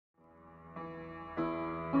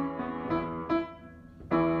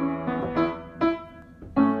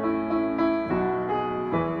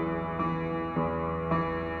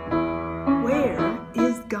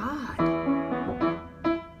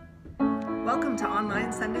Welcome to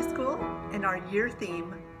Online Sunday School and our year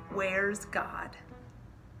theme, Where's God?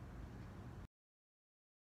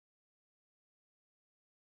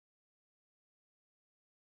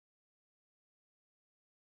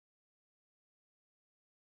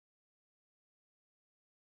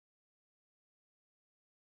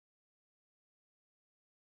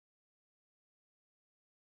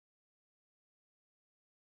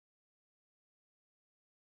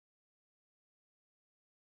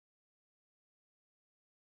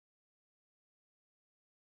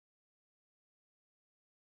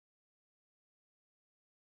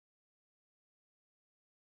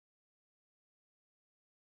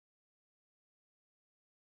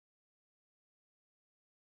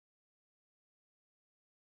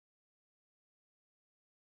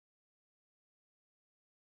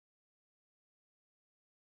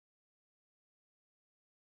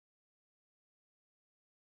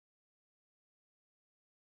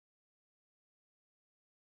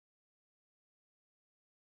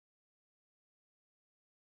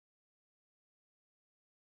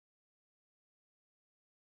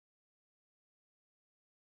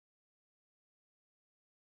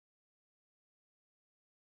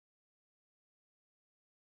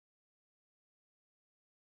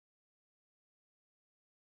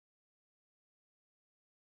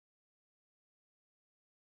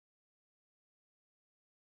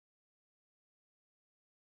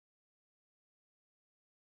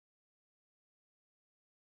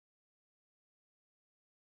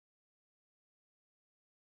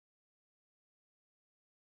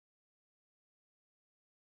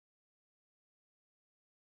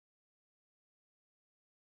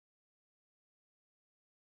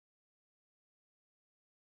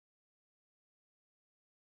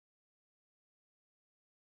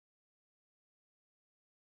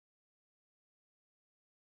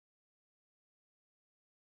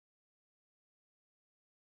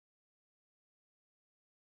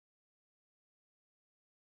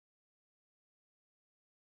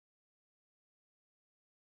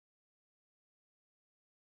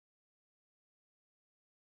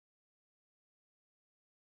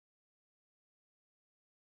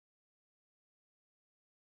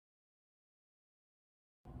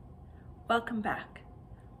 Welcome back.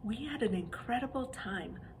 We had an incredible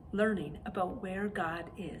time learning about where God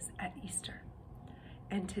is at Easter.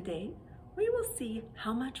 And today we will see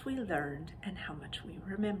how much we learned and how much we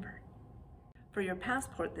remembered. For your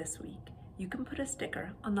passport this week, you can put a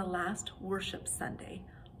sticker on the last worship Sunday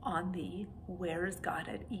on the Where is God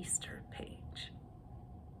at Easter page.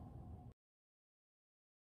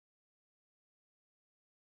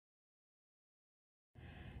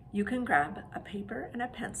 You can grab a paper and a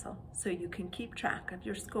pencil so you can keep track of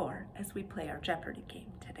your score as we play our Jeopardy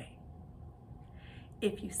game today.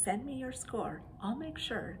 If you send me your score, I'll make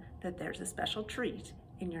sure that there's a special treat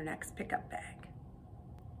in your next pickup bag.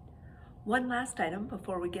 One last item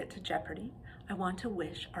before we get to Jeopardy, I want to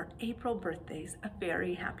wish our April birthdays a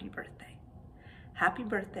very happy birthday. Happy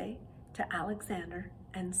birthday to Alexander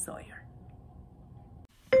and Sawyer.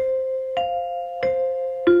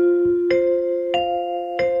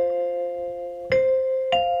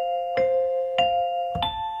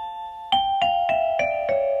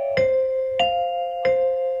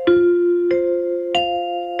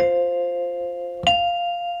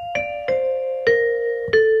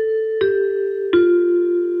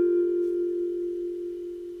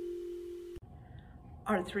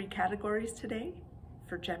 Our three categories today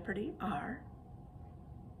for Jeopardy are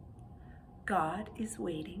God is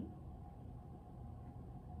Waiting,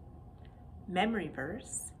 Memory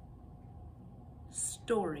Verse,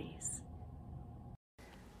 Stories.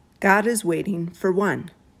 God is waiting for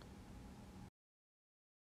one.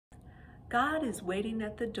 God is waiting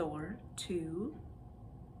at the door to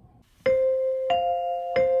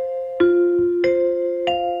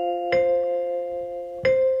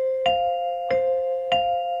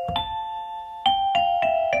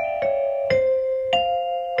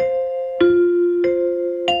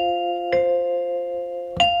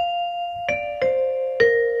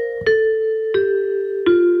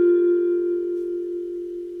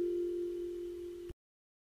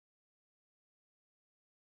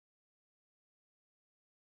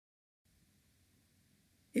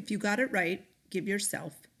If you got it right, give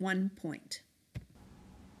yourself 1 point.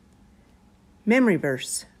 Memory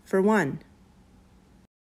verse for one.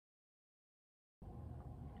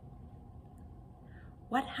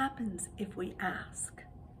 What happens if we ask?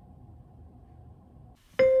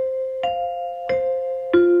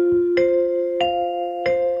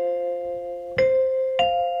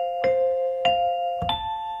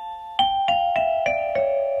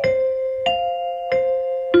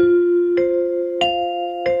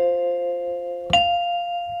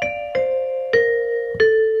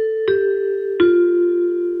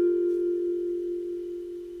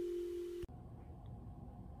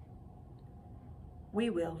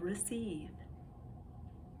 receive.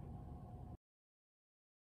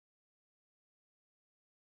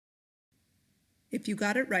 If you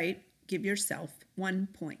got it right, give yourself 1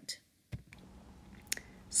 point.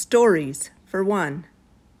 Stories for 1.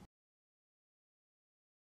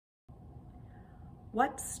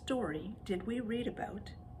 What story did we read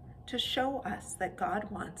about to show us that God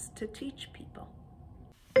wants to teach people?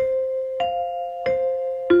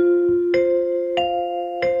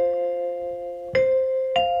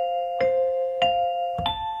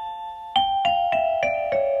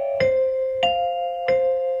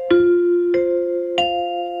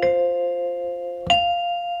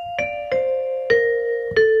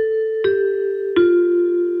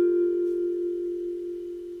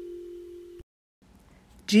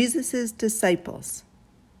 Jesus' disciples.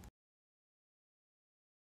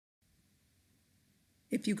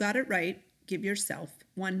 If you got it right, give yourself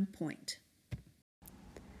 1 point.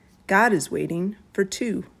 God is waiting for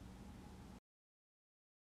 2.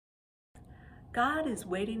 God is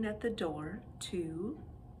waiting at the door to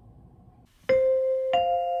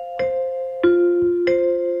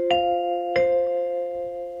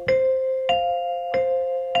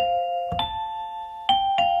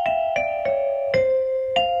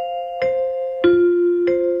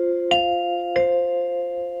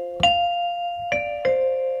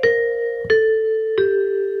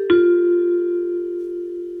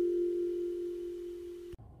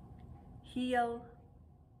heal.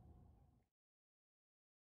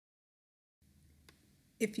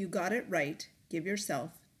 If you got it right, give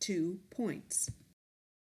yourself 2 points.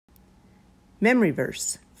 Memory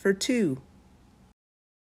verse for 2.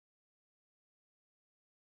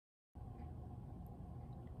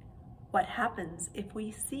 What happens if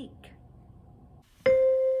we seek?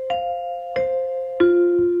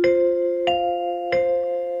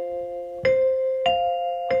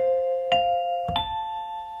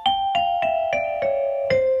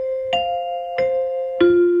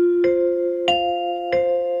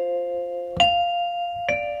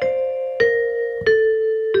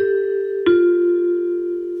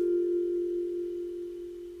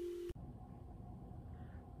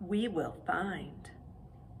 We will find.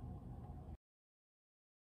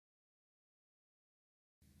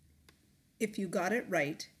 If you got it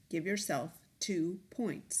right, give yourself 2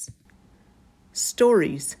 points.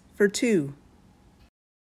 Stories for 2.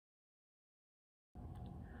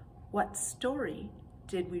 What story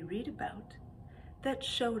did we read about that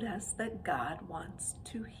showed us that God wants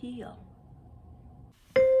to heal?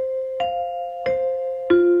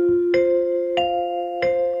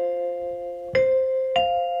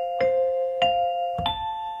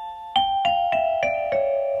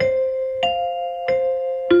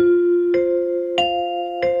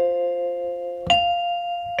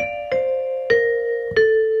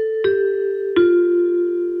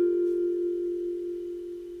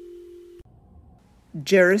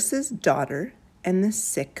 Jairus' daughter and the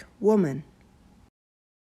sick woman.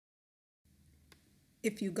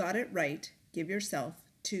 If you got it right, give yourself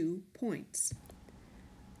 2 points.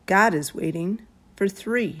 God is waiting for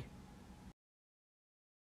 3.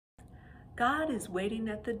 God is waiting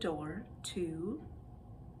at the door to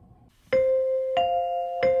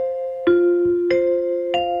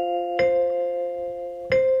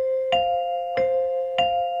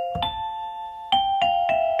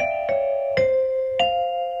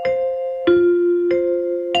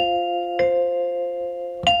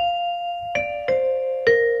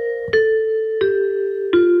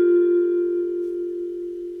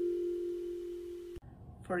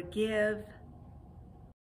forgive.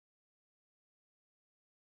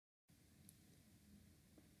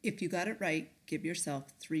 If you got it right, give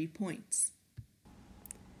yourself 3 points.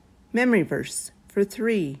 Memory verse for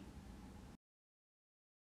 3.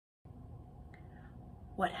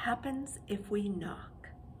 What happens if we knock?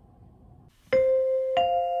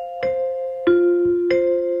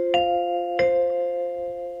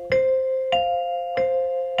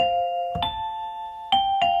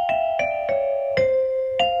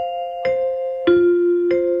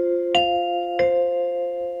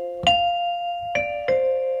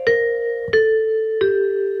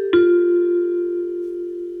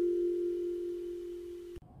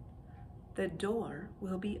 The door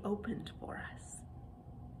will be opened for us.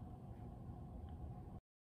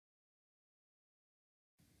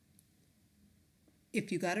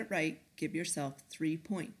 If you got it right, give yourself 3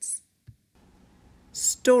 points.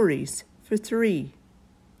 Stories for 3.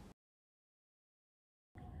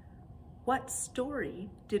 What story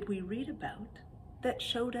did we read about that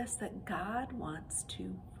showed us that God wants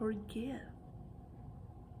to forgive?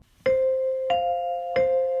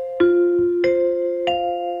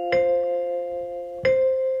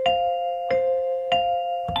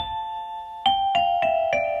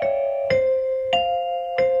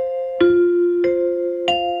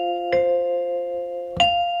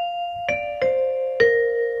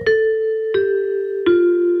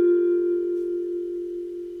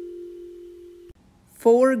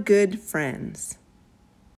 4 good friends.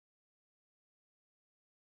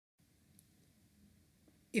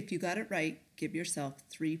 If you got it right, give yourself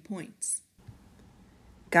 3 points.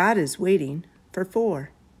 God is waiting for 4.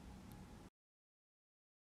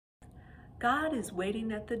 God is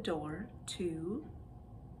waiting at the door to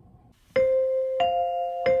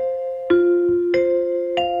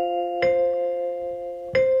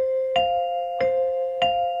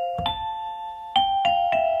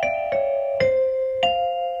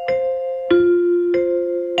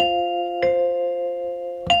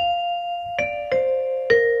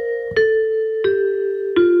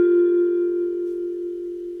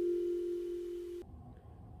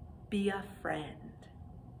be a friend.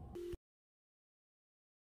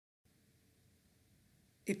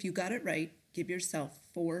 If you got it right, give yourself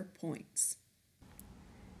 4 points.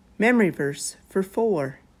 Memory verse for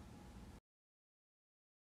 4.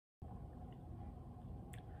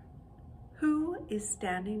 Who is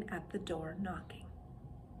standing at the door knocking?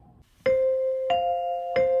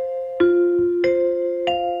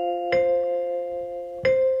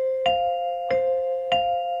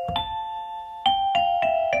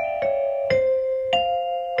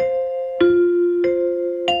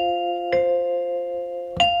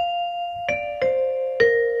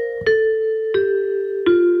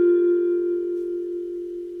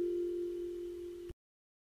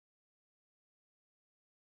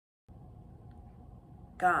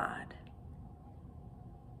 God.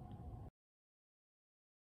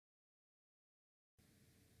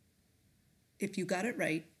 If you got it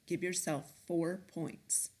right, give yourself 4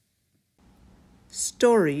 points.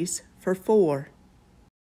 Stories for 4.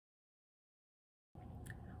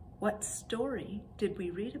 What story did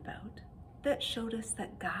we read about that showed us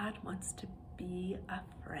that God wants to be a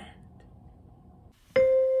friend?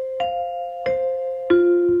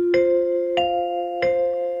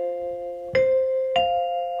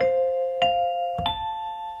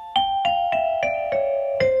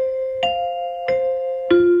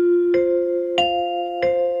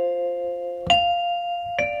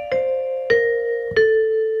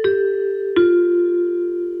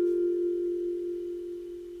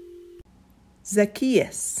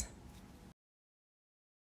 Zacchaeus.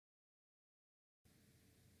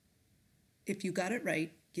 If you got it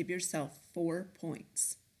right, give yourself 4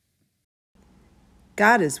 points.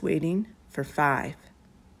 God is waiting for 5.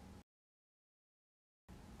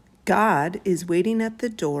 God is waiting at the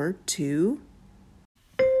door to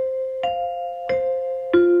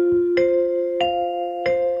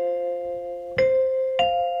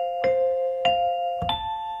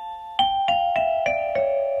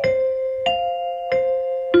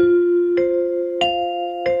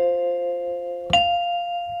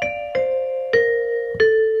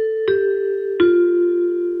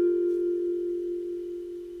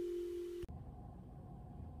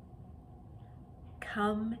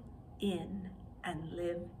Come in and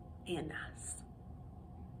live in us.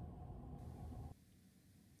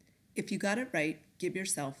 If you got it right, give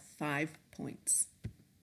yourself 5 points.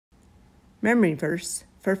 Memory verse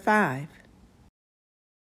for 5.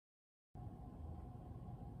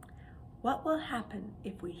 What will happen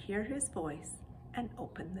if we hear his voice and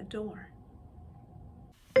open the door?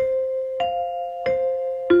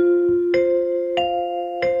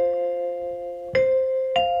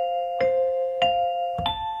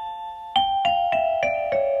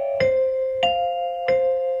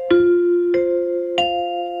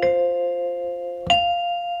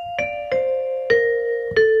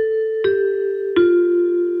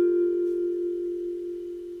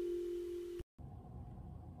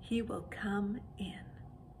 He will come in.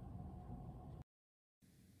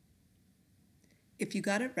 If you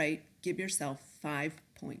got it right, give yourself 5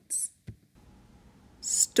 points.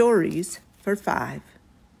 Stories for 5.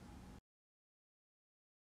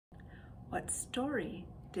 What story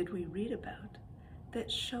did we read about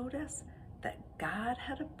that showed us that God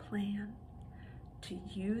had a plan to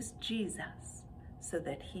use Jesus so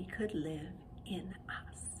that he could live in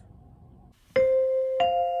us?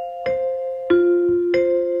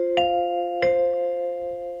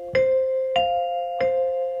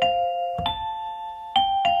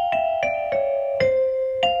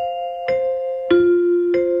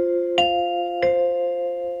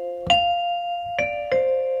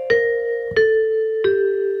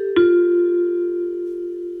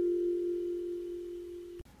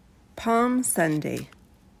 Palm Sunday.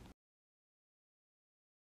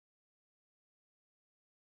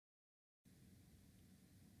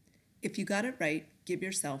 If you got it right, give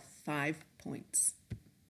yourself 5 points.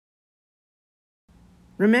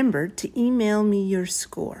 Remember to email me your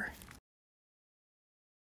score.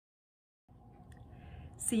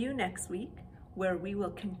 See you next week where we will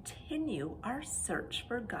continue our search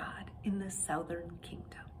for God in the southern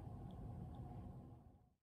kingdom.